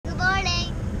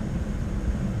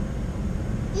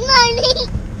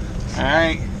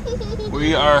Alright,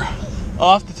 we are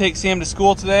off to take Sam to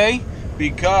school today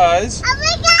because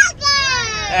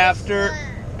after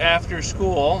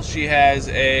school she has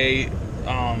a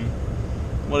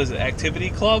activity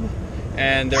club,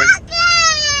 and they're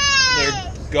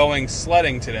going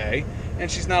sledding today,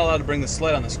 and she's not allowed to bring the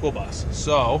sled on the school bus.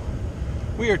 So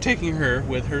we are taking her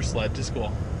with her sled to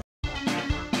school.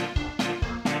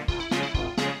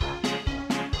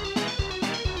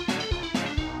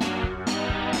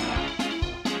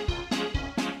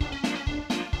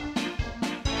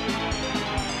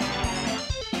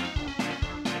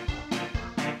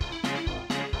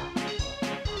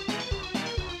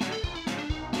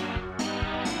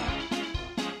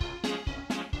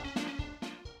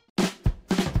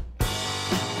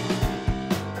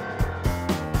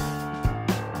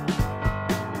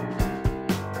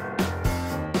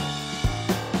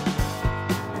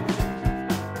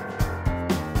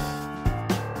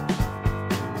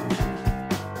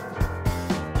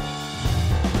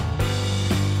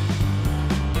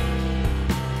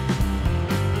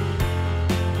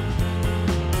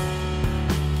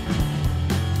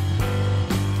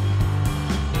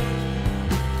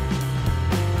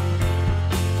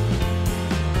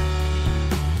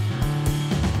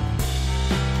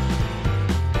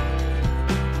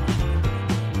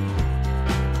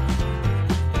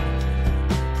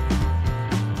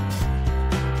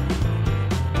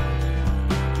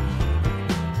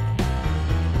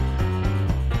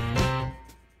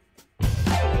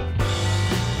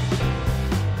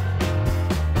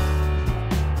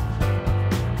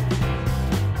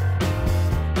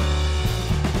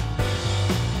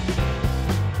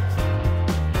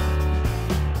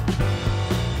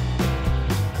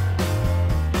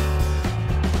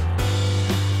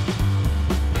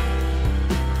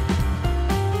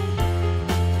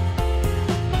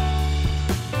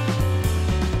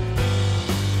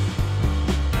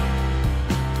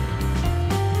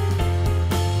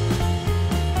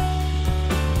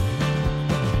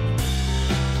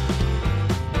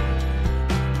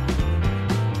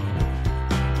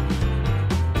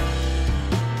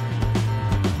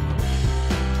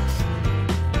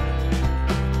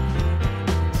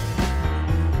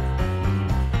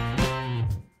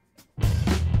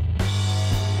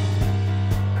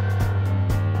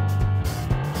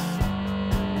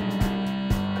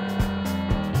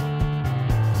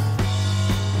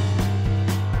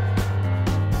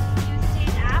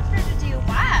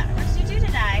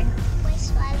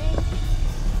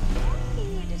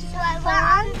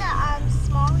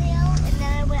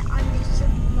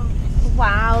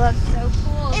 Wow, that's so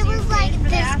cool. It was like for the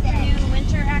this afternoon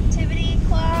winter activity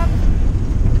club.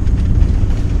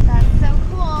 That's so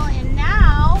cool. And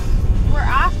now we're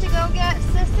off to go get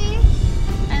Sissy,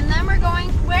 and then we're going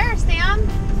where, Sam?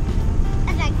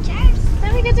 Adventures.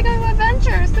 Then we get to go to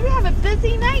Adventures. So we have a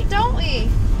busy night, don't we?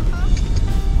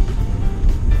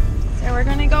 So we're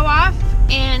gonna go off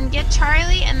and get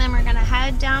Charlie, and then we're gonna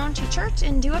head down to church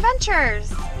and do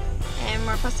Adventures. And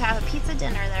we're supposed to have a pizza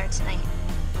dinner there tonight.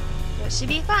 So it should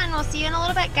be fun. We'll see you in a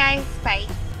little bit, guys. Bye.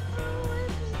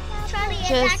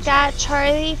 Just got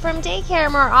Charlie from daycare,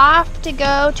 and we're off to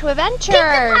go to Adventures.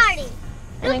 Pizza party.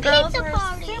 And the girls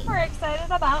are super excited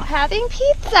about having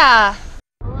pizza.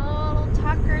 A little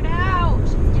tuckered out.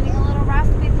 She's getting a little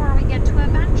rest before we get to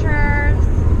Adventures.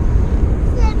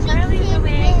 Charlie's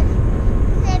awake.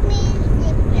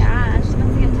 Yeah, she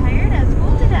must get tired at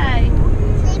school today.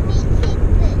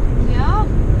 Yep.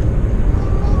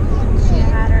 She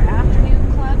had her afternoon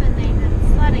club and they did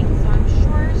sledding, so I'm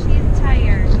sure she's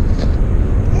tired.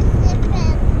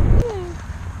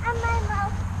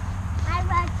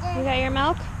 You got your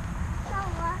milk?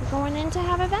 We're going in to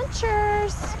have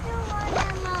Adventures.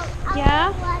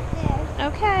 Yeah?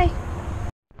 Okay.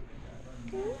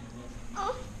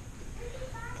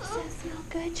 Does that smell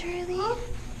good, Charlie?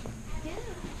 Yeah.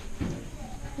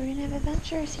 We're gonna have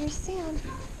Adventures. Here's Sam.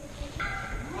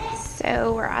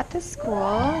 So we're at the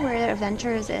school where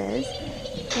Adventures is,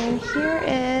 and here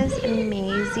is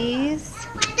Maisie's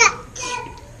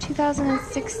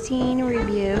 2016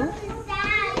 review.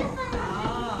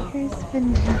 Here's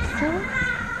Vanessa's.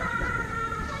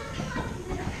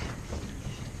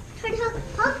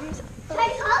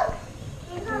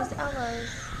 Here's Ella's.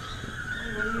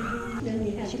 Did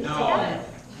you see that?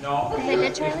 No. Is it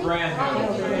good, Charlie?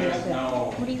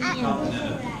 No. What are you eating?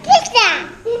 Pizza.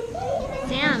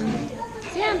 Sam.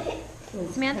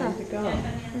 Samantha.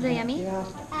 Is it yummy?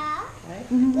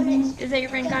 Is that your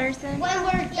friend Godderson? When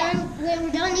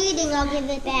we're done eating, I'll give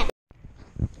it back.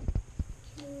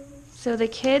 So the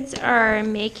kids are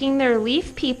making their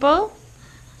leaf people.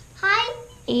 Hi.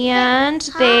 And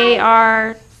they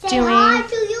are doing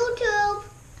to YouTube.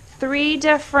 3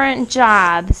 different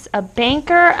jobs: a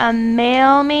banker, a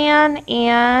mailman,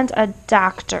 and a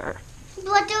doctor.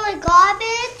 What do a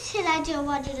garbage? And I do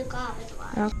want to do the garbage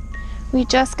one. We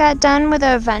just got done with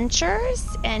adventures,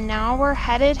 and now we're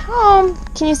headed home.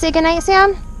 Can you say goodnight,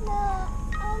 Sam? No, I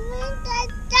want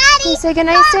Daddy. Can you say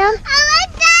goodnight, Sam? I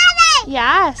want Daddy.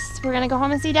 Yes, we're gonna go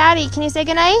home and see Daddy. Can you say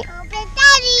goodnight? I want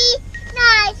Daddy.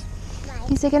 Nice.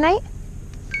 Can you say goodnight?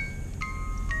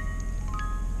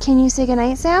 Can you say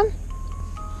goodnight, Sam?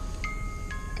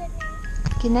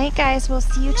 Good night, guys. We'll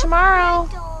see you tomorrow.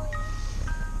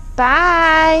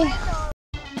 Bye.